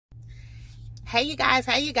Hey you guys,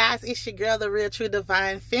 it's your girl, the real true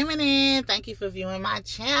divine feminine. Thank you for viewing my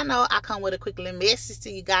channel. I come with a quick little message to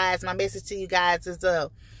you guys. My message to you guys is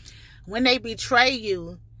when they betray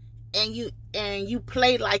you and you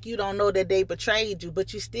play like you don't know that they betrayed you,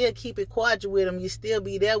 but you still keep it cordial with them, you still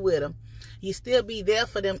be there with them. You still be there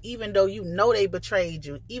for them even though you know they betrayed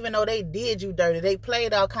you, even though they did you dirty. They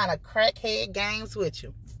played all kind of crackhead games with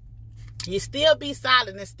you. You still be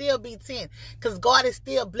silent and still be 10, because God is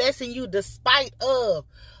still blessing you despite of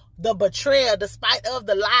the betrayal, despite of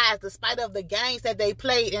the lies, despite of the games that they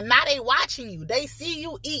played. And now they watching you. They see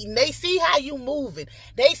you eating. They see how you moving.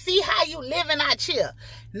 They see how you living out here.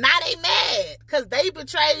 Now they mad because they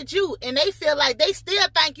betrayed you, and they feel like they still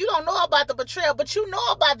think you don't know about the betrayal, but you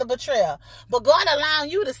know about the betrayal. But God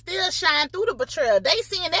allowing you to still shine through the betrayal. They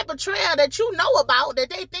seeing that betrayal that you know about,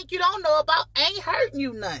 that they think you don't know about, ain't hurting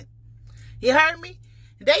you none. You heard me?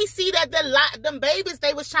 They see that them babies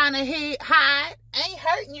they was trying to hide ain't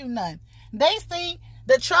hurting you none. They see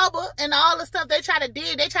the trouble and all the stuff they try to do.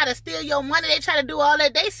 They try to steal your money. They try to do all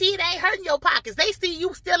that. They see it ain't hurting your pockets. They see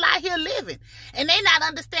you still out here living. And they not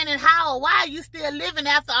understanding how or why you still living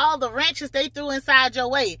after all the wrenches they threw inside your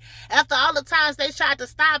way. After all the times they tried to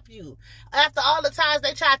stop you. After all the times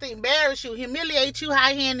they tried to embarrass you, humiliate you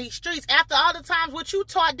out here in these streets. After all the times what you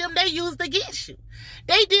taught them, they used against you.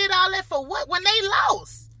 They did all that for what? When they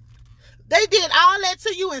lost. They did all that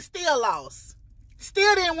to you and still lost.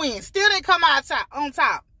 Still didn't win. Still didn't come out on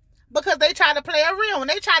top. Because they tried to play a real one.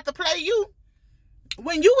 They tried to play you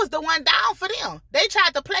when you was the one down for them. They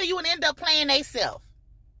tried to play you and end up playing themselves.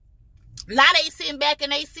 Now they sitting back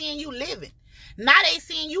and they seeing you living. Now they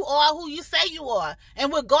seeing you are who you say you are.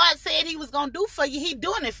 And what God said he was going to do for you, he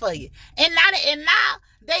doing it for you. And now they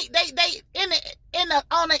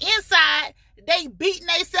on the inside, they beating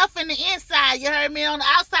themselves in the inside. You heard me? On the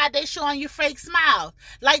outside, they showing you fake smiles.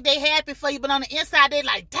 Like they happy for you. But on the inside, they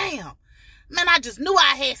like, damn. Man, I just knew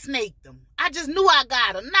I had snaked them. I just knew I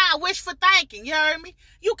got them. Now I wish for thanking. You heard me?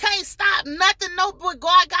 You can't stop nothing what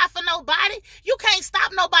God got for nobody. You can't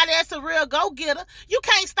stop nobody that's a real go-getter. You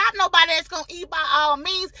can't stop nobody that's going to eat by all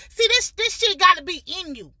means. See, this shit got to be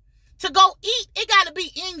in you. To go eat, it got to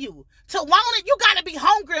be in you. To want it, you got to be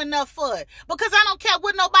hungry enough for it. Because I don't care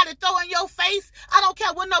what nobody throw in your face. I don't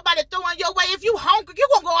care what nobody throw in your way. If you hungry, you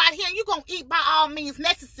going to go out here and you going to eat by all means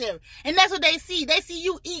necessary. And that's what they see. They see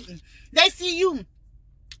you eating. They see you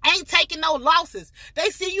ain't taking no losses. They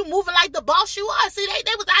see you moving like the boss you are. See,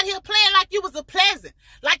 they was out here playing like you was a pleasant.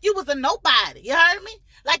 Like you was a nobody. You heard me?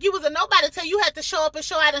 Like you was a nobody till you had to show up and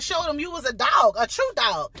show out and show them you was a dog. A true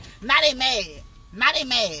dog. Now they mad. Now they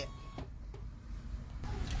mad.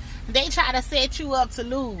 They try to set you up to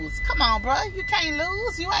lose. Come on, bro. You can't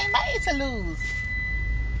lose. You ain't made to lose.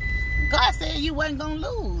 God said you wasn't going to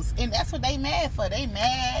lose. And that's what they mad for. They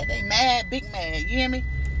mad. They mad. Big mad. You hear me?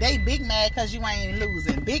 They big mad because you ain't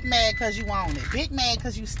losing. Big mad because you own it. Big mad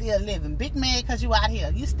because you still living. Big mad because you out here.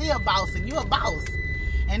 You still bossing. You a boss.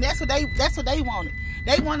 And that's what they wanted.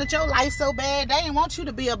 They wanted your life so bad. They didn't want you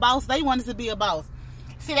to be a boss. They wanted to be a boss.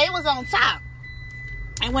 See, they was on top.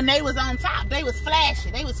 And when they was on top, they was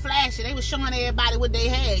flashing. They was flashing. They was showing everybody what they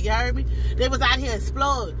had. You heard me? They was out here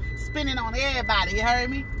exploding, spinning on everybody. You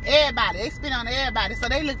heard me? Everybody. They spin on everybody. So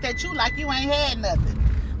they looked at you like you ain't had nothing.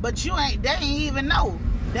 But they ain't even know.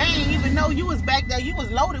 They ain't even know you was back there. You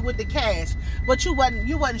was loaded with the cash. But you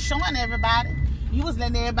wasn't showing everybody. You was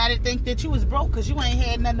letting everybody think that you was broke because you ain't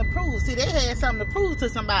had nothing to prove. See, they had something to prove to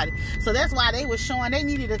somebody. So that's why they was showing they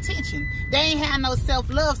needed attention. They ain't had no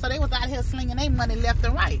self-love, so they was out here slinging their money left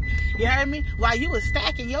and right. You heard me? While you was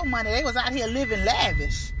stacking your money, they was out here living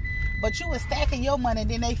lavish. But you was stacking your money,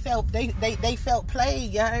 and then they felt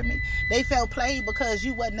played. You heard me? They felt played because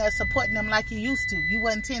you wasn't there supporting them like you used to. You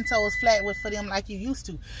wasn't 10 toes flat for them like you used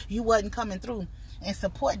to. You wasn't coming through and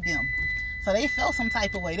support them. So they felt some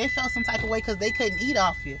type of way. They felt some type of way because they couldn't eat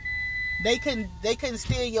off you. They couldn't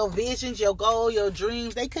steal your visions, your goal, your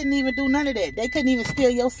dreams. They couldn't even do none of that. They couldn't even steal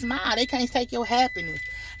your smile. They can't take your happiness.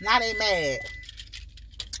 Now they mad.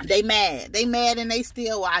 They mad. They mad and they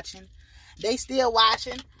still watching. They still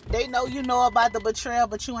watching. They know you know about the betrayal,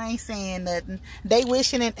 but you ain't saying nothing. They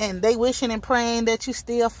wishing and praying that you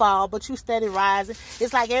still fall, but you steady rising.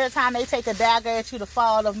 It's like every time they take a dagger at you to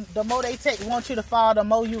fall, the more they want you to fall, the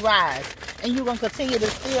more you rise. And you're going to continue to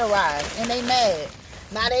still rise. And they mad.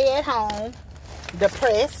 Now they at home,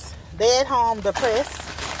 depressed. They at home, depressed.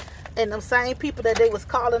 And them same people that they was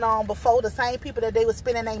calling on before, the same people that they was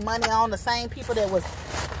spending their money on, the same people that was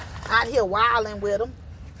out here wilding with them.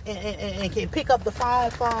 And can pick up the phone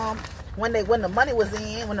from when the money was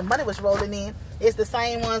in, when the money was rolling in. It's the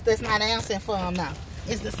same ones that's not answering for them now.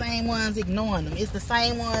 It's the same ones ignoring them. It's the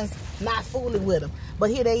same ones not fooling with them. But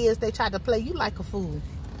here they is, they try to play you like a fool.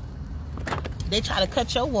 They try to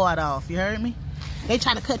cut your water off, you heard me? They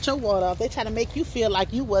try to cut your water off. They try to make you feel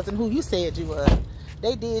like you wasn't who you said you was.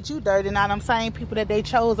 They did you dirty. Now them same people that they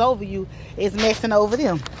chose over you is messing over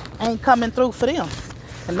them. Ain't coming through for them.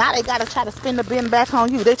 And now they gotta try to spin the bin back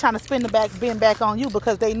on you. They trying to spin the bin back on you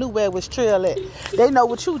because they knew where it was trail at. They know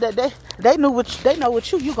what you that they know what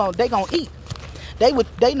you they gonna eat.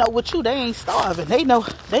 They know what you, they ain't starving. They know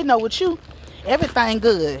what you, everything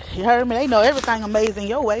good. You heard me? They know everything amazing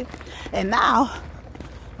your way. And now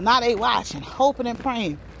they watching, hoping and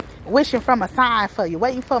praying, wishing from a sign for you,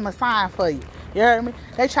 waiting for a sign for you. You heard me?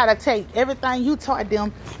 They try to take everything you taught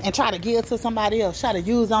them and try to give to somebody else, try to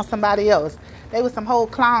use on somebody else. They was some whole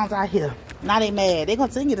clowns out here. Now they mad. They gonna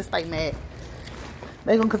continue to stay mad.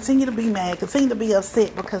 They gonna continue to be mad, continue to be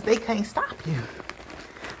upset because they can't stop you.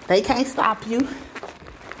 They can't stop you.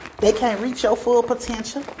 They can't reach your full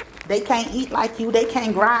potential. They can't eat like you. They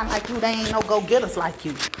can't grind like you. They ain't no go-getters like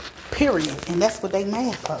you. Period. And that's what they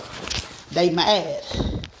mad for. They mad.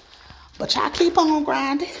 But y'all keep on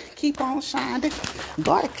grinding. Keep on shining.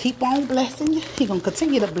 God keep on blessing you. He gonna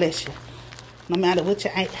continue to bless you. No matter what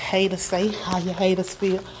your haters say, how your haters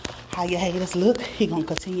feel, how your haters look, he gonna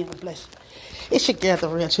continue to bless you. It's your girl,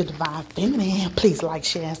 the real true divine feminine. Please like,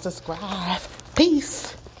 share, and subscribe.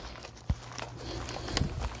 Peace.